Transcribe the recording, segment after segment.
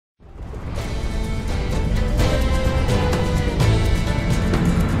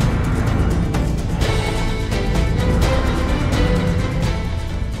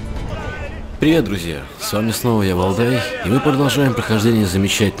Привет, друзья! С вами снова я, Валдай, и мы продолжаем прохождение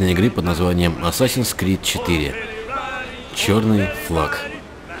замечательной игры под названием Assassin's Creed 4. Черный флаг.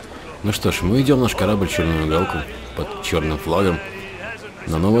 Ну что ж, мы идем в наш корабль черную галку под черным флагом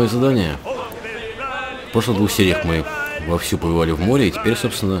на новое задание. В прошлых двух сериях мы вовсю побывали в море, и теперь,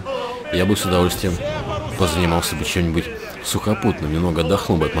 собственно, я бы с удовольствием позанимался бы чем-нибудь сухопутным, немного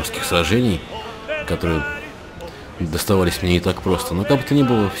отдохнул бы от морских сражений, которые доставались мне не так просто. Но как бы то ни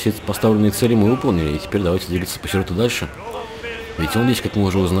было, все поставленные цели мы выполнили, и теперь давайте двигаться по сюжету дальше. Ведь он здесь, как мы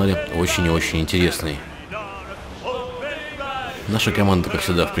уже узнали, очень и очень интересный. Наша команда, как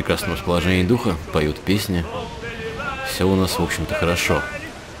всегда, в прекрасном расположении духа, поют песни. Все у нас, в общем-то, хорошо.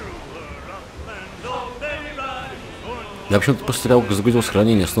 Я почему-то после того, как загрузил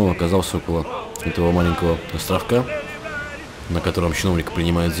сохранение, снова оказался около этого маленького островка, на котором чиновник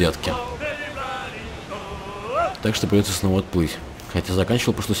принимает взятки. Так что придется снова отплыть. Хотя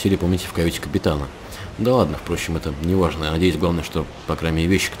заканчивал прошлую серию, помните, в каюте капитана. Да ладно, впрочем, это не важно. Я надеюсь, главное, что, по крайней мере,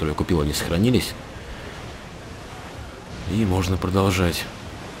 вещи, которые я купил, они сохранились. И можно продолжать.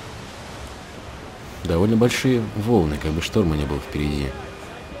 Довольно большие волны, как бы шторма не было впереди.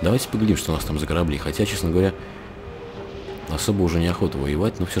 Давайте поглядим, что у нас там за корабли. Хотя, честно говоря, особо уже неохота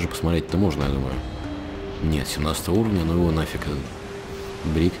воевать, но все же посмотреть-то можно, я думаю. Нет, 17 уровня, ну его нафиг.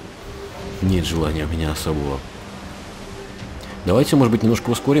 Брик. Нет желания у меня особого. Давайте, может быть, немножко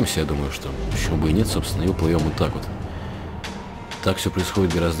ускоримся, я думаю, что почему бы и нет, собственно, и уплывем вот так вот. Так все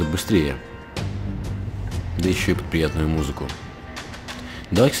происходит гораздо быстрее. Да еще и под приятную музыку.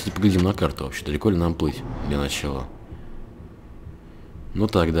 Давай, кстати, поглядим на карту вообще, далеко ли нам плыть для начала. Ну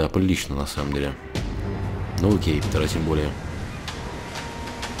так, да, прилично на самом деле. Ну окей, вторая тем более.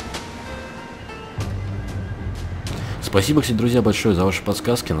 Спасибо, кстати, друзья, большое за ваши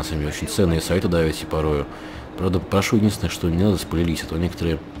подсказки, на самом деле, очень ценные советы даете порою. Правда, прошу единственное, что не надо спойлерить, а то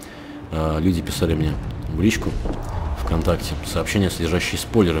некоторые люди писали мне в личку ВКонтакте сообщения, содержащие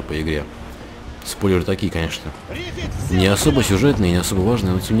спойлеры по игре. Спойлеры такие, конечно, не особо сюжетные, не особо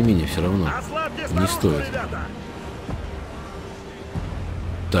важные, но тем не менее, все равно не стоит.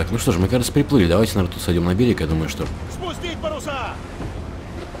 Так, ну что ж, мы, кажется, приплыли. Давайте, наверное, тут сойдем на берег. Я думаю, что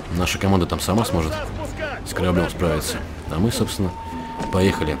наша команда там сама сможет с кораблем справиться. А мы, собственно,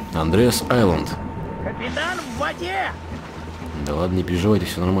 поехали. Андреас Айленд. Капитан в воде! Да ладно, не переживайте,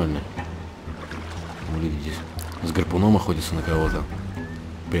 все нормально. Люди здесь с гарпуном охотятся на кого-то.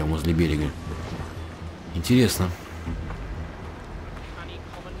 Прямо возле берега. Интересно.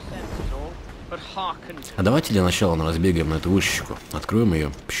 А давайте для начала мы разбегаем на эту вышечку. Откроем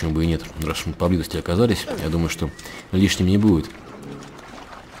ее, почему бы и нет. Раз мы поблизости оказались, я думаю, что лишним не будет.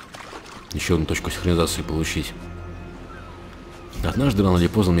 Еще одну точку синхронизации получить. Однажды рано или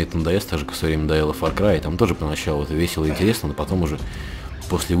поздно мне это надоест, так же, как в свое время надоело Far Cry. Там тоже поначалу это весело и интересно, но потом уже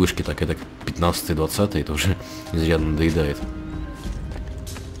после вышки так это 15-20 это уже изрядно надоедает.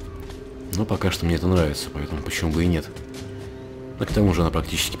 Но пока что мне это нравится, поэтому почему бы и нет. А к тому же она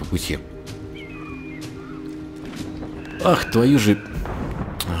практически по пути. Ах, твою же...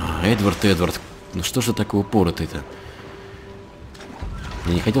 Эдвард, ну что же такого упоротый-то?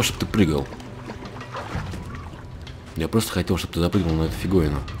 Я не хотел, чтобы ты прыгал. Я просто хотел, чтобы ты запрыгнул на эту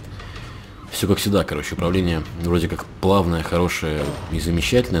фиговину. Все как всегда, короче, управление вроде как плавное, хорошее и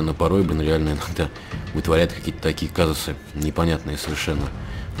замечательное, но порой, блин, реально иногда вытворяет какие-то такие казусы непонятные совершенно.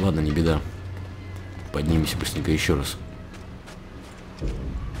 Ладно, не беда. Поднимемся быстренько еще раз.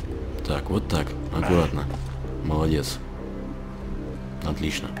 Так, вот так, аккуратно. Молодец.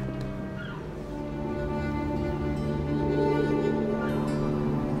 Отлично.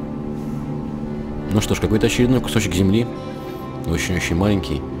 Ну что ж, какой-то очередной кусочек земли. Очень-очень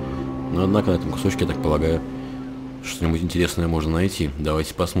маленький. Но однако на этом кусочке, я так полагаю, что-нибудь интересное можно найти.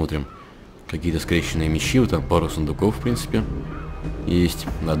 Давайте посмотрим. Какие-то скрещенные мечи, вот там пару сундуков, в принципе. Есть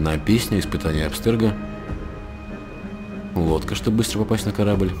одна песня, испытание Абстерга. Лодка, чтобы быстро попасть на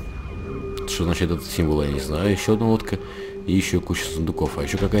корабль. Что значит этот символ, я не знаю. Еще одна лодка. И еще куча сундуков. А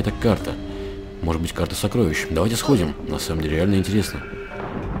еще какая-то карта. Может быть, карта сокровищ. Давайте сходим. На самом деле, реально интересно.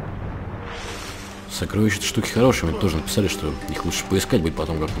 Сокровища — это штуки хорошие, мне тоже написали, что их лучше поискать будет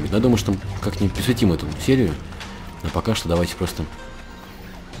потом как-нибудь. Я думаю, что как-нибудь посвятим эту серию. А пока что давайте просто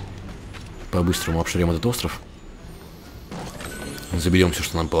по-быстрому обширим этот остров. Заберем все,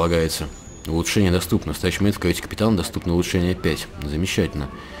 что нам полагается. Улучшение доступно. В настоящий момент в каюте капитана доступно улучшение 5. Замечательно.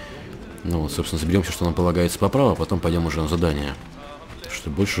 Ну вот, собственно, заберем все, что нам полагается по праву, а потом пойдем уже на задание.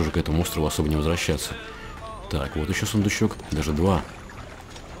 Чтобы больше уже к этому острову особо не возвращаться. Так, вот еще сундучок. Даже 2.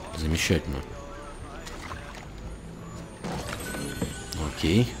 Замечательно.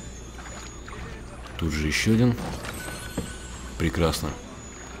 Окей. Тут же еще один. Прекрасно.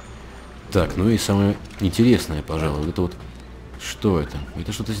 Так, ну и самое интересное, пожалуй, вот это вот... Что это?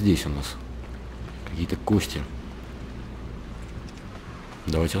 Это что-то здесь у нас. Какие-то кости.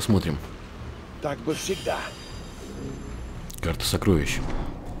 Давайте осмотрим. Так бы всегда. Карта сокровищ.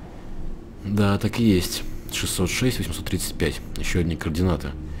 Да, так и есть. 606, 835. Еще одни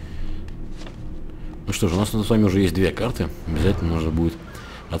координаты. Ну что ж, у нас с вами уже есть две карты. Обязательно нужно будет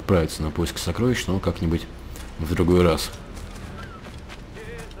отправиться на поиск сокровищ, но как-нибудь в другой раз.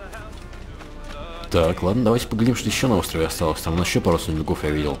 Так, ладно, давайте поглядим, что еще на острове осталось. Там еще пару сундуков я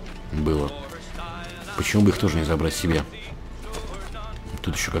видел. Было. Почему бы их тоже не забрать себе?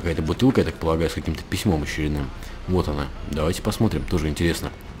 Тут еще какая-то бутылка, я так полагаю, с каким-то письмом очередным. Вот она. Давайте посмотрим, тоже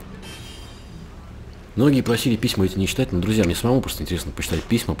интересно. Многие просили письма эти не читать, но, друзья, мне самому просто интересно почитать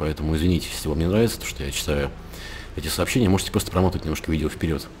письма, поэтому извините, если вам не нравится то, что я читаю эти сообщения, можете просто промотать немножко видео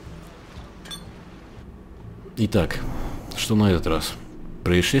вперед. Итак, что на этот раз?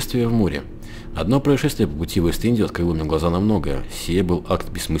 Происшествие в море. Одно происшествие по пути в Вест-Индию открыло мне глаза на многое. Сие был акт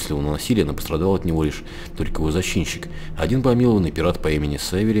бессмысленного насилия, но пострадал от него лишь только его зачинщик. Один помилованный пират по имени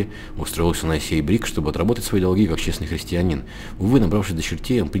Севери устроился на сей брик, чтобы отработать свои долги как честный христианин. Увы, набравшись до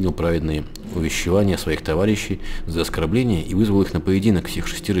чертей, он принял праведные увещевания своих товарищей за оскорбление и вызвал их на поединок всех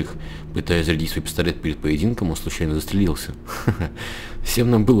шестерых. Пытаясь зарядить свой пистолет перед поединком, он случайно застрелился.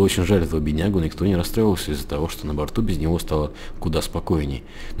 Всем нам было очень жаль этого беднягу, но никто не расстроился из-за того, что на борту без него стало куда спокойней.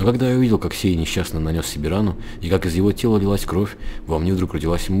 Но когда я увидел, как сей несчастно нанес себе рану, и как из его тела лилась кровь, во мне вдруг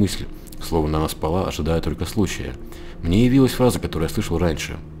родилась мысль, словно она спала, ожидая только случая. Мне явилась фраза, которую я слышал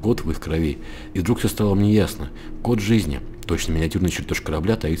раньше: «Код в их крови». И вдруг все стало мне ясно. Код жизни, точно миниатюрный чертеж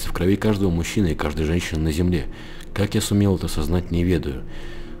корабля, таится в крови каждого мужчины и каждой женщины на земле. Как я сумел это осознать, не ведаю.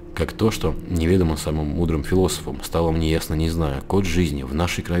 Как то, что неведомо самым мудрым философом, стало мне ясно, не знаю. Код жизни в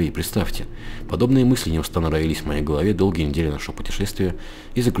нашей крови, представьте. Подобные мысли неустанно роились в моей голове долгие недели нашего путешествия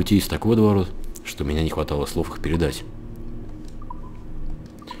и закрутились в такой водоворот, что меня не хватало слов их передать.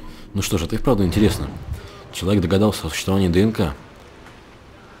 Ну что ж, это и вправду интересно. Человек догадался о существовании ДНК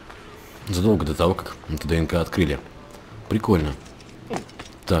задолго до того, как это ДНК открыли. Прикольно.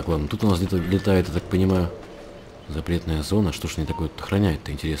 Так, ладно, тут у нас где-то летает, я так понимаю, запретная зона. Что ж они такое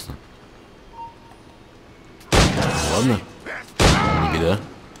охраняют-то, интересно? Ладно, не беда.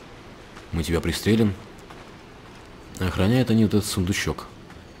 Мы тебя пристрелим. Охраняют они вот этот сундучок.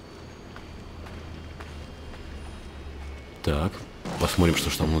 Так, посмотрим, что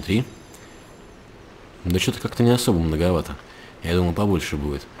ж там внутри. Да что-то как-то не особо многовато. Я думал, побольше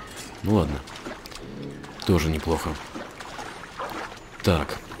будет. Ну ладно. Тоже неплохо.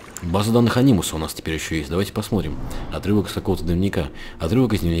 Так. База данных анимуса у нас теперь еще есть. Давайте посмотрим. Отрывок с какого-то дневника.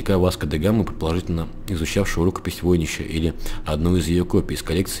 Отрывок из дневника Васко де Гаммы, предположительно изучавшего рукопись Войнища, или одну из ее копий из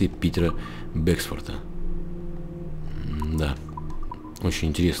коллекции Питера Бексфорта. Да. Очень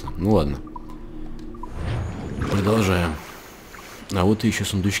интересно. Ну ладно. Продолжаем. А вот и еще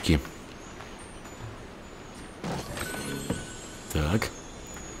сундучки. Так.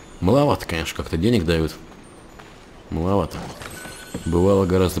 Маловато, конечно, как-то денег дают. Маловато. Бывало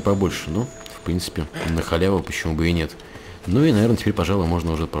гораздо побольше, но, в принципе, на халяву почему бы и нет. Ну и, наверное, теперь, пожалуй,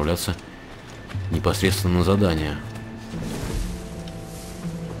 можно уже отправляться непосредственно на задание.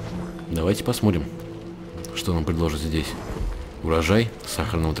 Давайте посмотрим, что нам предложат здесь. Урожай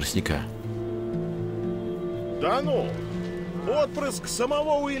сахарного тростника. Да ну! Отпрыск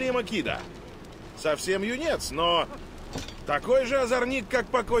самого Уильяма Кида. Совсем юнец, но такой же озорник, как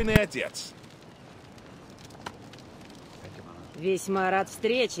покойный отец. Весьма рад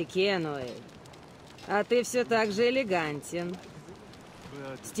встрече, Кенуэль. А ты все так же элегантен.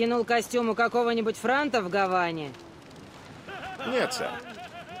 Стянул костюм у какого-нибудь франта в Гаване? Нет, сэр.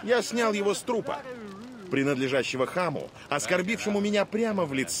 Я снял его с трупа, принадлежащего хаму, оскорбившему меня прямо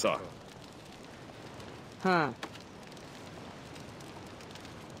в лицо. Ха.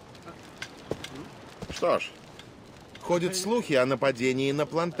 Что ж, ходят слухи о нападении на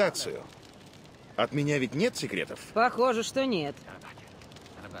плантацию. От меня ведь нет секретов? Похоже, что нет.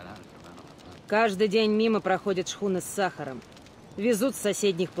 Каждый день мимо проходят шхуны с сахаром. Везут с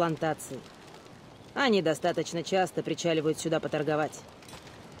соседних плантаций. Они достаточно часто причаливают сюда поторговать.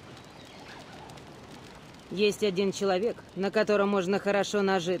 Есть один человек, на котором можно хорошо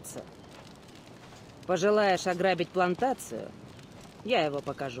нажиться. Пожелаешь ограбить плантацию, я его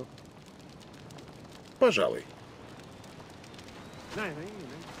покажу. Пожалуй.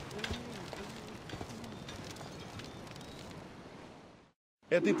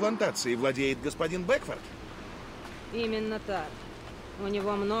 Этой плантацией владеет господин Бекфорд? Именно так. У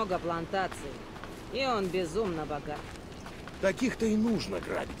него много плантаций, и он безумно богат. Таких-то и нужно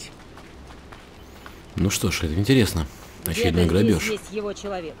грабить. Ну что ж, это интересно. Очередной Где-то грабеж. здесь есть его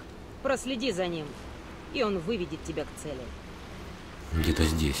человек. Проследи за ним, и он выведет тебя к цели. Где-то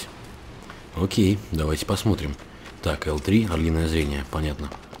здесь. Окей, давайте посмотрим. Так, L3, орлиное зрение, понятно.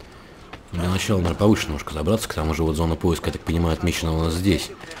 Для начала, наверное, повыше немножко забраться, к тому же вот зона поиска, я так понимаю, отмечена у нас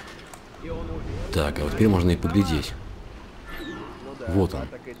здесь. Так, а вот теперь можно и поглядеть. Вот он.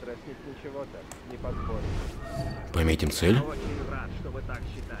 Пометим цель.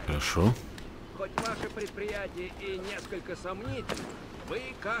 Хорошо. Хоть ваше предприятие и несколько сомнительно, вы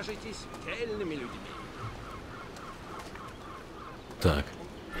кажетесь дельными людьми. Так.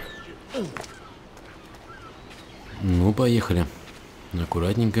 Ну, поехали.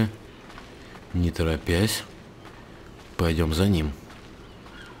 Аккуратненько. Не торопясь. Пойдем за ним.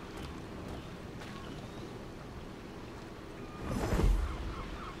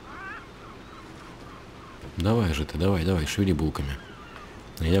 Давай же ты, давай, шевели булками.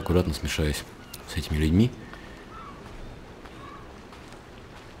 А я аккуратно смешаюсь с этими людьми.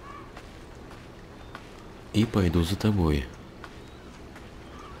 И пойду за тобой.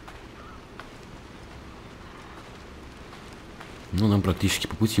 Ну, нам практически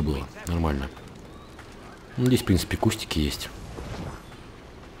по пути было. Нормально. Ну, здесь, в принципе, кустики есть.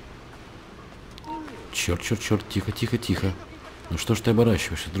 Черт, тихо. Ну что ж ты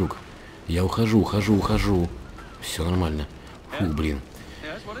оборачиваешься, друг? Я ухожу. Все нормально. Фу, блин.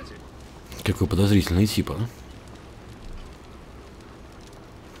 Какой подозрительный тип, а?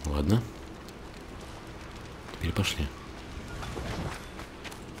 Ладно. Теперь пошли.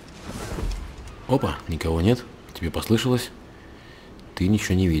 Опа, никого нет. Тебе послышалось? Ты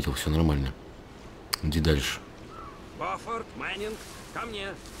ничего не видел, все нормально. Иди дальше. Боффорд, Мэннинг, ко мне.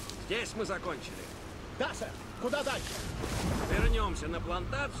 Здесь мы закончили. Да, сэр. Куда дальше? Вернемся на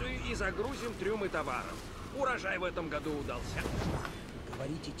плантацию и загрузим трюмы товаром. Урожай в этом году удался.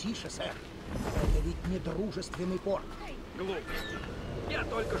 Говорите тише, сэр. Это ведь не дружественный порт. Глупости. Я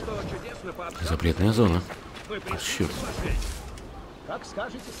только что чудесно пообщался. Запретная зона. Вы пришли Черт. к соглашению. Как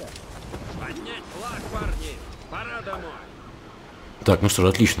скажете, сэр. Поднять флаг, парни. Пора домой. Так, ну что ж,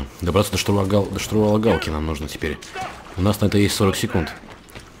 отлично. Добраться до штурвала галки нам нужно теперь. У нас на это есть 40 секунд.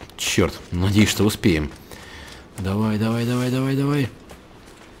 Черт, надеюсь, что успеем. Давай.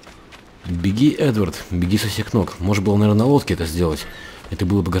 Беги, Эдвард, беги со всех ног. Может было, наверное, на лодке это сделать. Это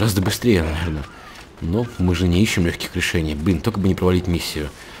было бы гораздо быстрее, наверное. Но мы же не ищем легких решений. Блин, только бы не провалить миссию.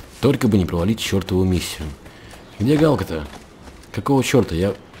 Только бы не провалить чертову миссию. Где галка-то? Какого черта?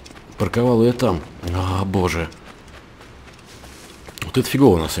 Я парковал ее там. А, боже. Вот это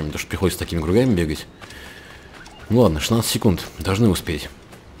фигово, на самом деле, что приходится такими кругами бегать. Ну ладно, 16 секунд. Должны успеть.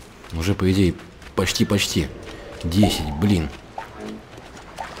 Уже, по идее, почти. 10, блин.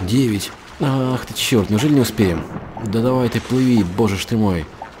 9. Ах ты черт, неужели не успеем? Да давай ты плыви, боже ж ты мой.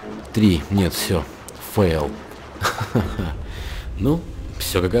 3, нет, все. Фейл. Ну,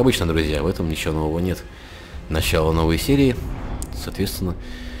 все как обычно, друзья. В этом ничего нового нет. Начало новой серии, соответственно,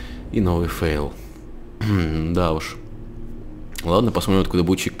 и новый фейл. Да уж. Ладно, посмотрим, откуда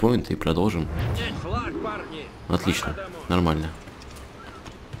будет чекпоинт, и продолжим. Отлично, нормально.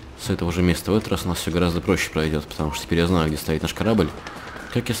 С этого же места в этот раз у нас все гораздо проще пройдет, потому что теперь я знаю, где стоит наш корабль.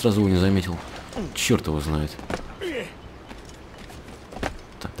 Как я сразу его не заметил? Черт его знает.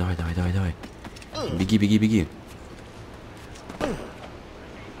 Так, давай. Беги.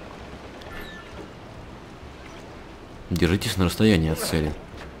 Держитесь на расстоянии от цели.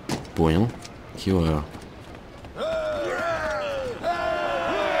 Понял. Киваю.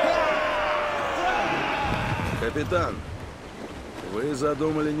 Капитан, вы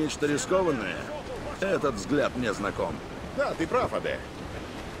задумали нечто рискованное? Этот взгляд мне знаком. Да, ты прав, Аде.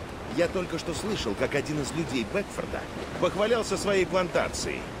 Я только что слышал, как один из людей Бэкфорда похвалялся своей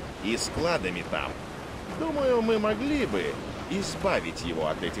плантацией и складами там. Думаю, мы могли бы избавить его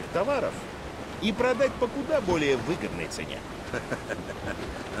от этих товаров и продать по куда более выгодной цене.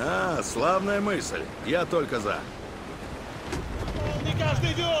 А, славная мысль. Я только за. Не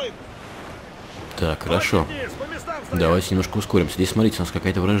каждый дюйм! Так, хорошо. Давайте немножко ускоримся. Здесь, смотрите, у нас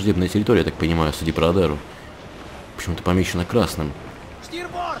какая-то враждебная территория, я так понимаю, судя по радару. Почему-то помечено красным.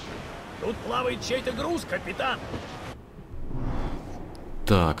 Штирборд! Тут плавает чей-то груз, капитан.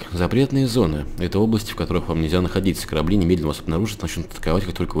 Так, запретные зоны. Это области, в которых вам нельзя находиться. Корабли немедленно вас обнаружат, начнут атаковать,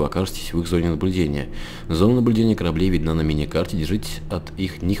 как только вы окажетесь в их зоне наблюдения. Зона наблюдения кораблей видна на миникарте. Держитесь от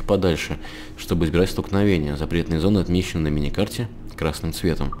них подальше, чтобы избежать столкновения. Запретные зоны отмечены на миникарте красным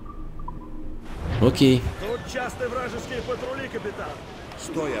цветом. Окей. Тут часто вражеские патрули, капитан.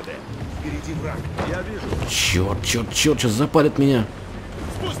 Стой, Аде. Впереди враг. Я вижу. Черт, сейчас запалят меня.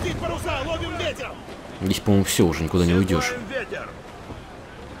 Спустить паруса, ловим ветер! Здесь, по-моему, все, уже никуда не уйдешь. Ветер.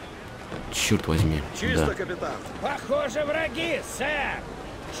 Черт возьми. Чисто, Да. капитан. Похоже, враги, сэр.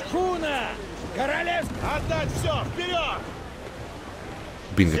 Шхуна! Королевский! Отдать все! Вперед!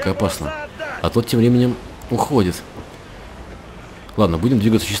 Блин, как опасно. А тот тем временем уходит. Ладно, будем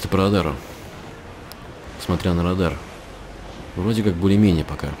двигаться чисто по радару. Смотря на радар. Вроде как более-менее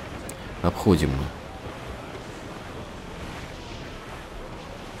пока. Обходим мы.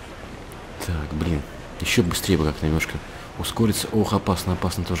 Так, блин. Еще быстрее бы как немножко ускориться. Ох, опасно,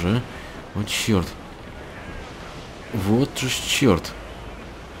 опасно тоже, а? Вот черт. Вот же черт.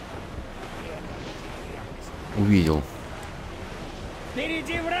 Увидел.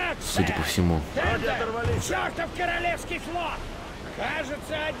 Впереди враг, Судя по всему. чертов королевский флот!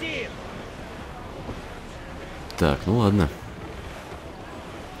 Кажется, один. Так, ну ладно.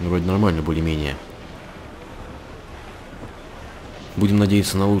 Вроде нормально, более-менее. Будем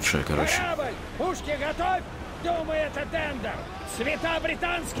надеяться на лучшее, короче. Корабль! Пушки готовь! Думаю, это тендер. Цвета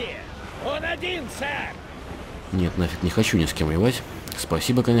британские. Он один, сэр. Нет, нафиг не хочу ни с кем воевать.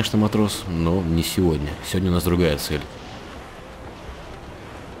 Спасибо, конечно, матрос, но не сегодня. Сегодня у нас другая цель.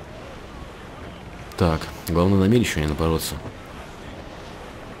 Так, главное на мель еще не напороться.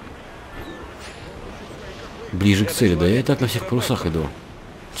 Ближе к цели, да я и так на всех парусах иду.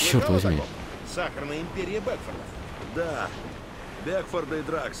 Черт возьми. Сахарная империя Бекфордов. Да, Бекфорда и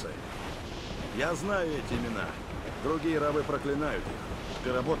Дракса. Я знаю эти имена. Другие рабы проклинают их.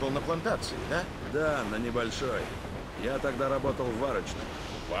 Ты работал на плантации, да? Да, на небольшой. Я тогда работал в варочной.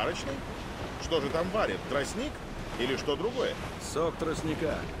 Варочный? Что же там варят? Тростник? Или что другое? Сок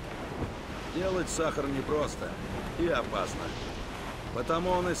тростника. Делать сахар непросто и опасно.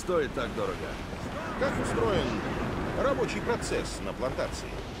 Потому он и стоит так дорого. Как устроен рабочий процесс на плантации?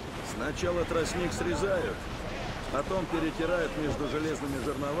 Сначала тростник срезают, потом перетирают между железными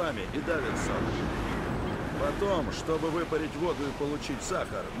жерновами и давят сок. Потом, чтобы выпарить воду и получить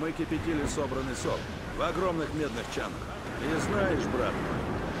сахар, мы кипятили собранный сок в огромных медных чанах. И знаешь, брат,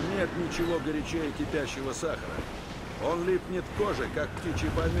 нет ничего горячее кипящего сахара. Он липнет к коже, как птичий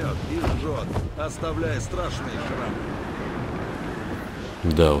помет, и жжет, оставляя страшные шрамы.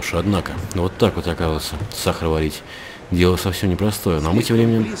 Да уж, однако. Ну вот так вот, оказывается, сахар варить. Дело совсем непростое. Но мы тем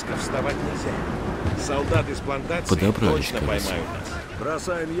временем... Близко вставать нельзя. Солдаты из плантации Подобрались, точно кажется. поймают нас.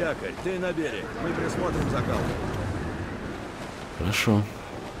 Бросаем якорь, ты на берег, мы присмотрим за галкой. Хорошо.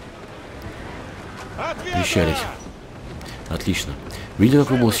 Ответ! Вещались. Отлично. Видел,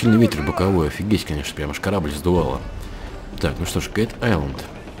 какой был сильный ветер боковой. Офигеть, конечно, прям аж корабль сдувало. Так, ну что ж, Кэт Айленд.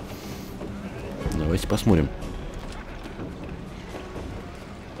 Давайте посмотрим.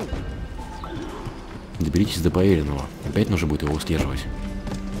 Доберитесь до поверенного. Опять нужно будет его услеживать.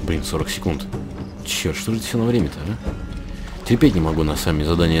 Блин, 40 секунд. Черт, что же это все на время-то, а? Терпеть не могу на сами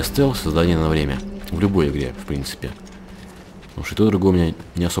задания стелс, задания на время. В любой игре, в принципе. Потому что и то, и другое у меня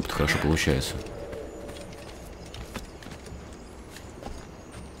не особо-то хорошо получается.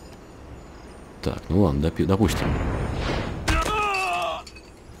 Так, ну ладно, допустим.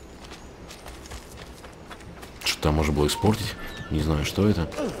 Что там можно было испортить? Не знаю, что это.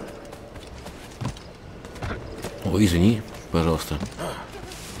 Ой, извини, пожалуйста.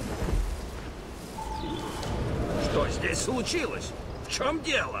 Что здесь случилось? В чем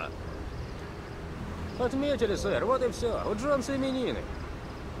дело? Отметили, сэр, вот и все. У Джонса именины.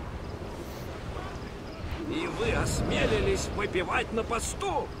 И вы осмелились выпивать на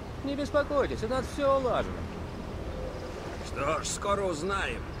посту? Не беспокойтесь, у нас все улажено. Что ж, скоро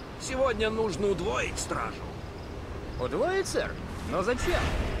узнаем. Сегодня нужно удвоить стражу. Удвоить, сэр? Но зачем?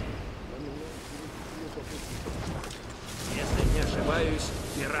 Если не ошибаюсь,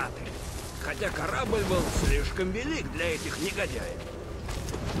 пираты. Хотя корабль был слишком велик для этих негодяев.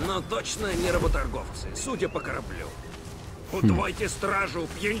 Но точно не работорговцы, судя по кораблю. Удвойте стражу,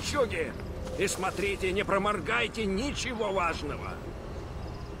 пьянчуги! И смотрите, не проморгайте ничего важного.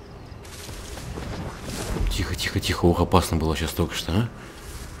 Тихо, тихо, тихо. Ох, опасно было сейчас только что, а?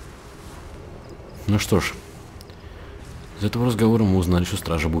 Ну что ж. Из этого разговора мы узнали, что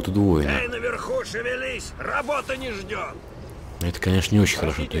стража будет удвоена. Эй, наверху шевелись! Работа не ждет! Это, конечно, не очень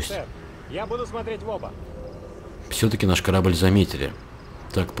хорошо. То есть, сэр, я буду смотреть в оба. все-таки наш корабль заметили.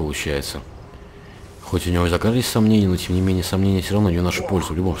 Так получается. Хоть у него и закрылись сомнения, но тем не менее сомнения все равно не в нашу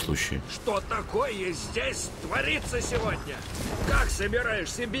пользу в любом случае. Что такое здесь творится сегодня? Как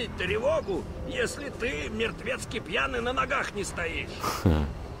собираешься бить тревогу, если ты мертвецки пьяный на ногах не стоишь?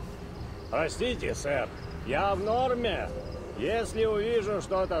 Простите, сэр, я в норме. Если увижу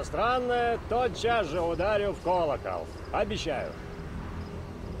что-то странное, тотчас же ударю в колокол. Обещаю.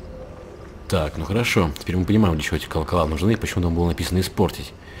 Так, ну хорошо. Теперь мы понимаем, для чего эти колокола нужны и почему там было написано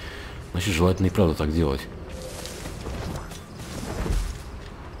 «испортить». Значит, желательно и правда так делать.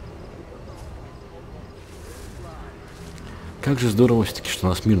 Как же здорово все-таки, что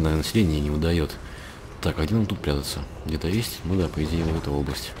нас мирное население не выдает. Так, а где нам тут прятаться? Где-то есть? Ну да, по идее, вот эта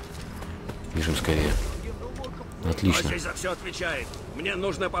область. Бежим скорее. Отлично. Здесь за все отвечает. Мне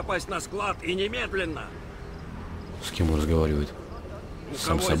нужно попасть на склад и немедленно. С кем он разговаривает? У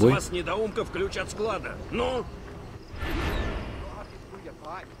Сам кого собой? из вас недоумков ключ от склада? Ну?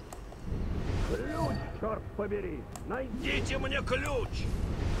 Ключ, черт побери! Найдите мне ключ!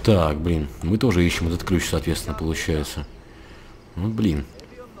 Так, блин, мы тоже ищем этот ключ, соответственно, получается. Ну, блин.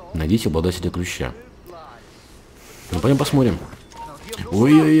 Найдите обладателя ключа. Ну, пойдем посмотрим.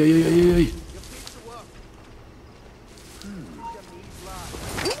 Ой-ой-ой-ой-ой-ой.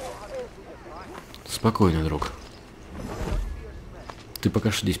 Спокойно, друг. Ты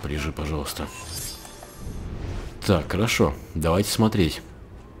пока что здесь полежи, пожалуйста. Так, хорошо. Давайте смотреть.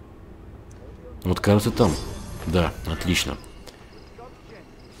 Вот, кажется, там. Да, отлично.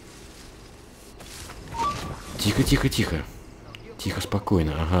 Тихо, тихо, тихо. Тихо,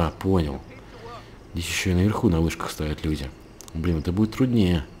 спокойно. Ага, понял. Здесь еще и наверху на вышках стоят люди. Блин, это будет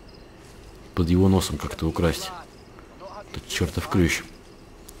труднее. Под его носом как-то украсть. Тут чертов ключ.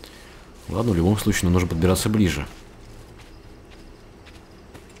 Ладно, в любом случае, нам нужно подбираться ближе.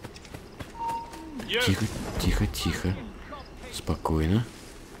 Тихо, тихо, тихо. Спокойно.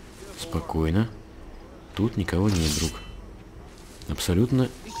 Спокойно. Тут никого нет, друг. Абсолютно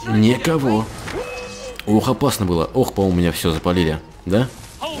никого. Ох, опасно было. Ох, по-моему, меня все запалили. Да?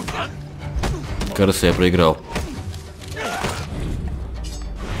 Кажется, я проиграл.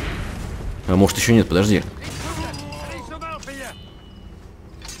 А может, еще нет, подожди.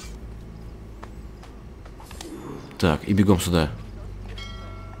 Так, и бегом сюда.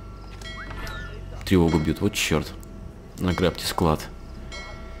 Тревогу бьют, вот черт. Награбьте склад.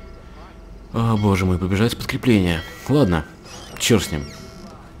 О, боже мой, побежать подкрепление. Ладно, черт с ним.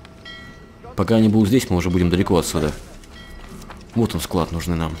 Пока они будут здесь, мы уже будем далеко отсюда. Вот он, склад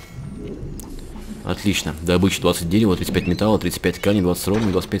нужный нам. Отлично. Добыча 20 дерева, 35 металла, 35 ткани, 20 ровно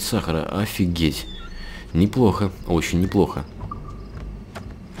и 25 сахара. Офигеть. Неплохо, очень неплохо.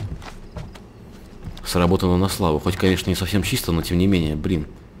 Сработано на славу. Хоть, конечно, не совсем чисто, но тем не менее, блин.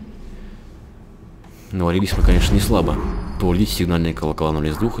 Наварились мы, конечно, не слабо. Повредите сигнальные колокола на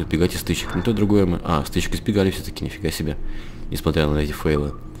воздух и избегайте стычек. Не то другое мы... А, стычек избегали все-таки, нифига себе. Несмотря на эти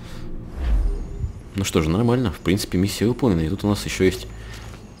фейлы. Ну что же, нормально. В принципе, миссия выполнена. И тут у нас еще есть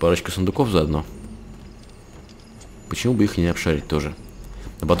парочка сундуков заодно. Почему бы их и не обшарить тоже?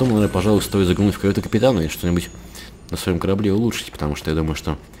 А потом, наверное, пожалуй, стоит заглянуть в каюту капитана и что-нибудь на своем корабле улучшить. Потому что я думаю,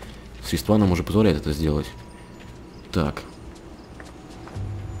 что средства нам уже позволяет это сделать. Так.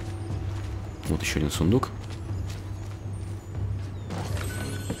 Вот еще один сундук.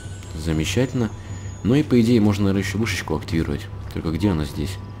 Замечательно. Ну и, по идее, можно, наверное, еще вышечку активировать. Только где она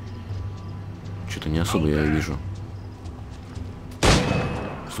здесь? Что-то не особо я ее вижу.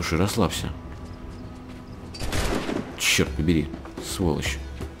 Слушай, расслабься. Черт побери, сволочь.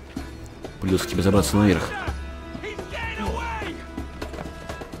 Придется тебе забраться наверх.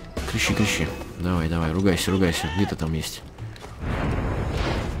 Кричи, кричи. Давай, давай, ругайся, ругайся. Где ты там есть?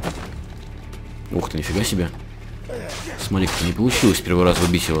 Ух ты, нифига себе. Смотри-ка, не получилось в первый раз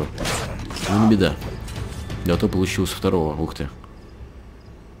выбить его. Ну, не беда. Да то получилось со второго. Ух ты.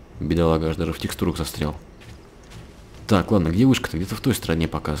 Бедолага аж даже в текстурах застрял. Так, ладно, где вышка-то? Где-то в той стороне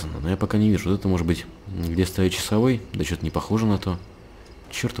показано. Но я пока не вижу. Вот это может быть, где стоит часовой? Да что-то не похоже на то.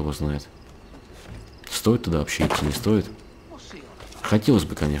 Черт его знает. Стоит туда вообще идти, не стоит? Хотелось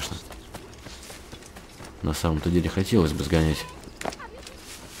бы, конечно. На самом-то деле хотелось бы сгонять.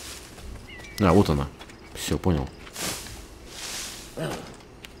 А, вот она. Все, понял.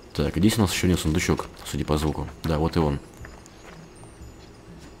 Так, здесь у нас еще один сундучок, судя по звуку. Да, вот и он.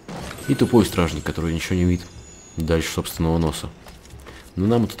 И тупой стражник, который ничего не видит дальше собственного носа. Но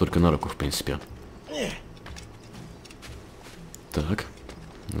нам это только на руку, в принципе. Так.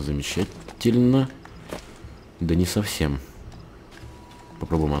 Замечательно. Да не совсем.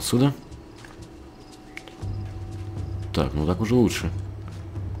 Попробуем отсюда. Так, ну так уже лучше.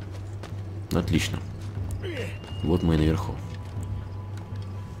 Отлично. Вот мы и наверху.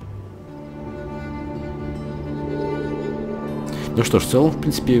 Ну что ж, в целом, в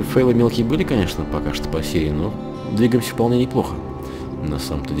принципе, фейлы мелкие были, конечно, пока что по серии, но двигаемся вполне неплохо, на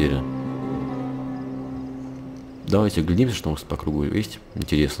самом-то деле. Давайте глядимся, что у нас по кругу есть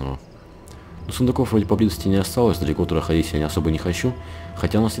интересного. Но сундуков вроде поблизости не осталось, далеко туда ходить я особо не хочу.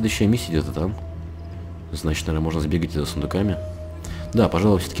 Хотя у нас следующая миссия где-то там. Значит, наверное, можно сбегать за сундуками. Да,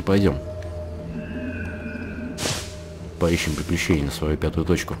 пожалуй, все-таки пойдем. Поищем приключений на свою пятую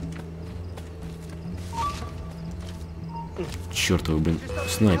точку. Чертовы, блин,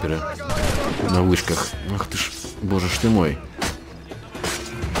 снайперы на вышках. Ах ты ж, боже ж ты мой.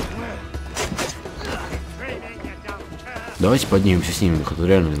 Давайте поднимемся с ними, это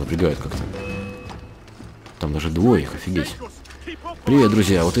реально напрягает как-то. Там даже двое их, офигеть. Привет,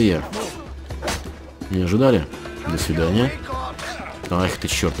 друзья, вот и я. Не ожидали? До свидания. Ах ты,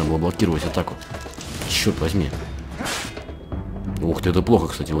 черт, надо было блокировать атаку. Черт возьми. Ух ты, это плохо,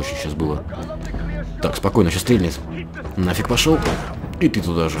 кстати, очень сейчас было. Так, спокойно, сейчас стрельнет. Нафиг пошел. И ты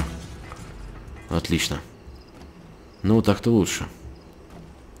туда же. Отлично. Ну, вот так-то лучше.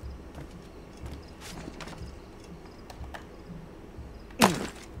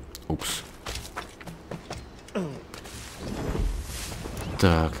 Упс.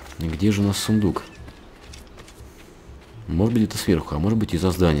 Так, и где же у нас сундук? Может быть, это сверху, а может быть и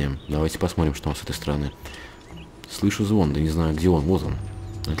за зданием. Давайте посмотрим, что у нас с этой стороны. Слышу звон, да не знаю, где он. Вот он.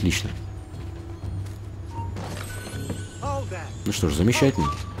 Отлично. Ну что ж, замечательно.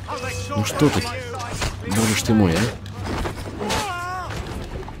 Ну что ты? Боже ж ты мой, а?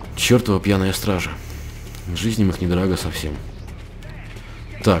 Чёртова пьяная стража. Жизнь им их недорого совсем.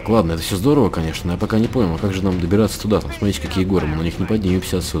 Так, ладно, это все здорово, конечно, но я пока не понял, а как же нам добираться туда? Там, смотрите, какие горы, мы на них не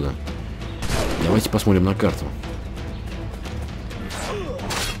поднимемся отсюда. Давайте посмотрим на карту.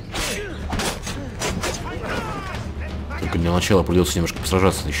 Только для начала придется немножко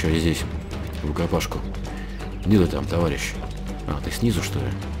посражаться еще и здесь, в рукопашку. Где ты там, товарищ? А, ты снизу, что ли?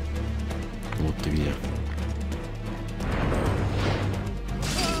 Вот ты где.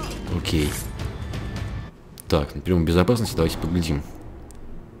 Окей. Так, на прием безопасности давайте поглядим.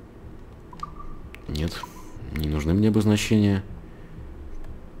 Нет, не нужны мне обозначения.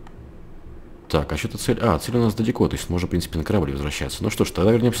 Так, а что-то цель... А, цель у нас далеко, то есть можно, в принципе, на корабль возвращаться. Ну что ж,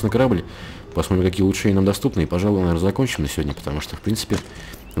 тогда вернемся на корабль, посмотрим, какие улучшения нам доступны, и, пожалуй, наверное, закончим на сегодня, потому что, в принципе,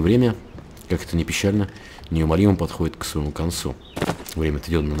 время, как это ни печально, неумолимо подходит к своему концу. Время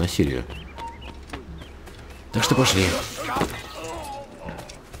отведено на серию. Так что пошли.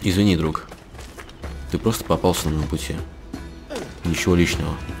 Извини, друг. Ты просто попался на моем пути. Ничего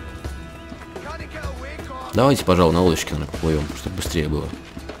личного. Давайте, пожалуй, на лодочке, наверное, поплывем, чтобы быстрее было.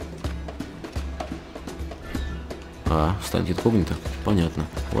 А, станет инкогнито? Понятно.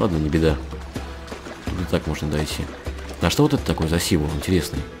 Ладно, не беда. Тут и так можно дойти. А что вот это такое за символ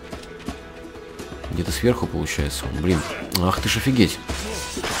интересный? Где-то сверху получается он. Блин. Ах ты ж офигеть.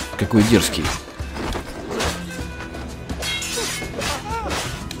 Какой дерзкий.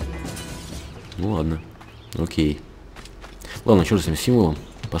 Ну ладно. Окей. Ладно, что с этим символом?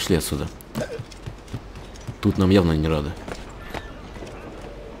 Пошли отсюда. Тут нам явно не рады.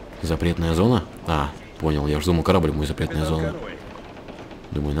 Запретная зона? А, понял. Я уже думал, корабль мой запретная зона.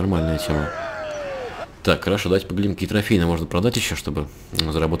 Думаю, нормальная тема. Так, хорошо, давайте поглядим, какие трофеи нам можно продать еще, чтобы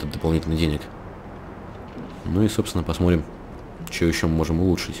заработать дополнительных денег. Ну и, собственно, посмотрим, что еще мы можем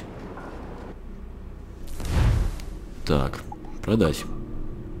улучшить. Так, продать.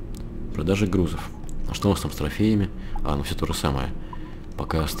 Продажи грузов. А что у нас там с трофеями? А, ну все то же самое.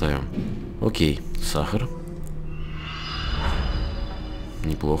 Пока оставим. Окей, сахар.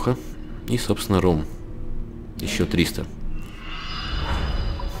 Неплохо. И, собственно, ром. Еще 300.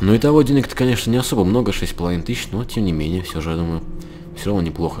 Ну и того денег-то, конечно, не особо много, 6500, но тем не менее, все же, я думаю, все равно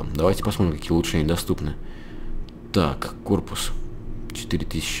неплохо. Давайте посмотрим, какие улучшения доступны. Так, корпус.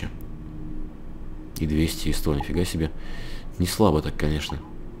 4000. И 200, и 100, нифига себе. Не слабо так, конечно.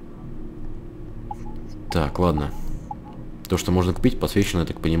 Так, ладно. То, что можно купить, подсвечено, я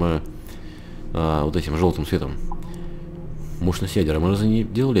так понимаю, вот этим желтым цветом. Мощность ядера. Мы разве не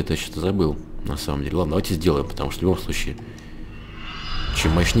делали это? Я что-то забыл, на самом деле. Ладно, давайте сделаем, потому что в любом случае,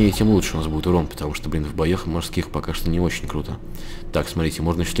 чем мощнее, тем лучше у нас будет урон, потому что, блин, в боях морских пока что не очень круто. Так, смотрите,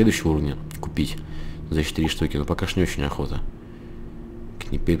 можно еще следующего уровня купить за 4 штуки, но пока что не очень охота.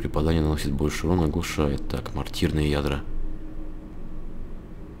 Книпель при попадании наносит больше урона, оглушает. Так, мортирные ядра.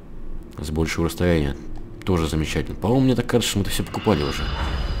 С большего расстояния. Тоже замечательно. По-моему, мне так кажется, что мы это все покупали уже.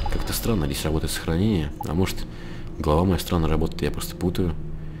 Как-то странно, здесь работает сохранение. А может, голова моя странно работает, я просто путаю.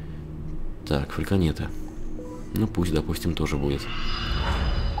 Так, фальконета. Ну пусть, допустим, тоже будет.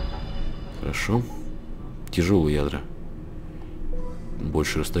 Хорошо. Тяжелые ядра.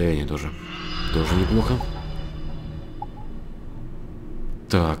 Больше расстояния тоже. Тоже неплохо.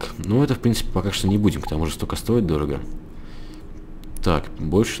 Так, ну это, в принципе, пока что не будем, к тому же столько стоит дорого. Так,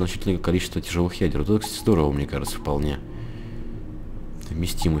 больше значительное количество тяжелых ядер. Вот это, кстати, здорово, мне кажется, вполне.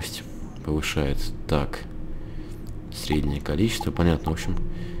 Вместимость повышает. Так. Среднее количество, понятно, в общем.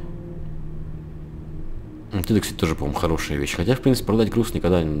 Вот это, кстати, тоже, по-моему, хорошая вещь. Хотя, в принципе, продать груз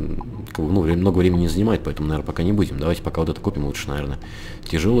никогда, ну, много времени не занимает, поэтому, наверное, пока не будем. Давайте пока вот это купим лучше, наверное.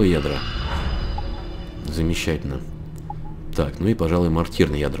 Тяжелые ядра. Замечательно. Так, ну и, пожалуй,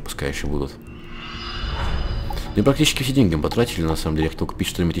 мортирные ядра пускай еще будут. Ну и практически все деньги мы потратили, на самом деле. Я хотел купить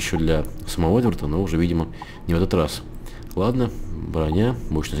что-нибудь еще для самого Эдварда, но уже, видимо, не в этот раз. Ладно, броня,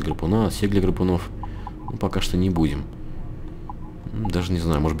 мощность гарпуна, отсек для гарпунов. Ну, пока что не будем. Даже не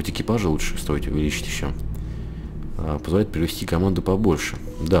знаю, может быть, экипажа лучше стоит увеличить еще. Позволяет привести команду побольше.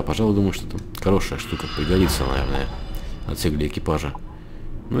 Да, пожалуй, думаю, что это хорошая штука. Пригодится, наверное, отсек для экипажа.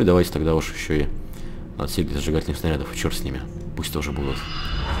 Ну и давайте тогда уж еще и отсек для зажигательных снарядов. Черт с ними. Пусть тоже будут.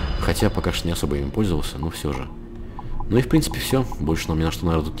 Хотя пока что не особо ими пользовался, но все же. Ну и в принципе все. Больше нам ни на что,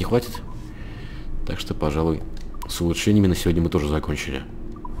 наверное, тут не хватит. Так что, пожалуй, с улучшениями на сегодня мы тоже закончили.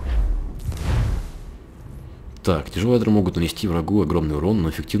 Так, тяжелые ядра могут нанести врагу огромный урон, но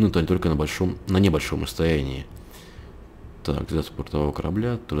эффективны только на небольшом расстоянии. Так, для бортового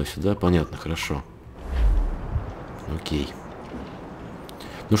корабля, туда-сюда. Понятно, хорошо. Окей.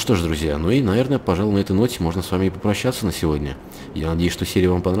 Ну что ж, друзья, ну и, наверное, пожалуй, на этой ноте можно с вами и попрощаться на сегодня. Я надеюсь, что серия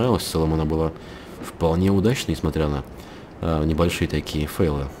вам понравилась. В целом она была вполне удачной, несмотря на небольшие такие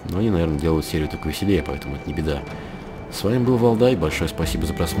фейлы. Но они, наверное, делают серию только веселее, поэтому это не беда. С вами был Валдай, большое спасибо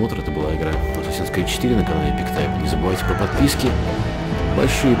за просмотр. Это была игра Assassin's Creed 4 на канале Big Time. Не забывайте про подписки,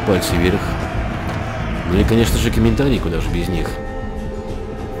 большие пальцы вверх. Ну и, конечно же, комментарии, куда же без них.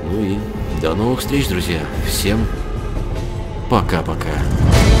 Ну и до новых встреч, друзья. Всем пока-пока.